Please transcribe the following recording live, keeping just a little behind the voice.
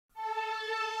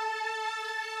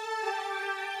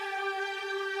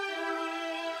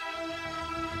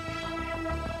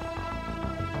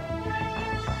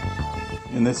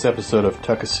In this episode of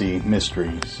Tuckessee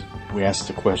Mysteries, we asked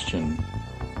the question,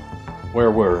 where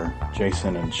were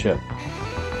Jason and Chip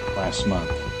last month?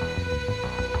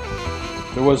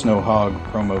 There was no hog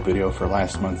promo video for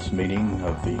last month's meeting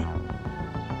of the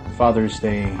Father's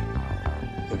Day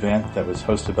event that was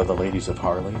hosted by the Ladies of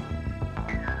Harley.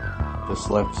 This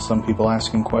left some people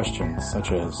asking questions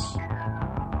such as,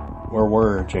 where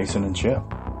were Jason and Chip?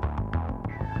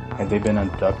 Had they been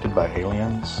abducted by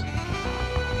aliens?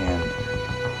 And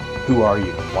who are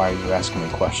you and why are you asking me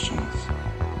questions?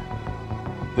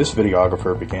 This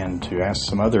videographer began to ask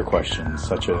some other questions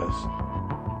such as,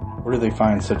 where do they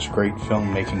find such great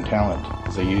filmmaking talent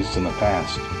as they used in the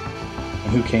past?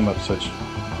 And who came up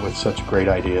with such great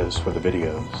ideas for the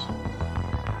videos?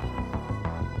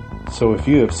 So if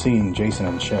you have seen Jason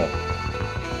and Chip,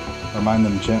 remind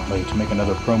them gently to make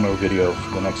another promo video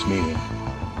for the next meeting.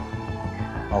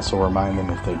 Also remind them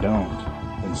if they don't,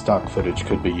 then stock footage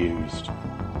could be used.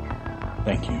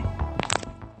 Thank you.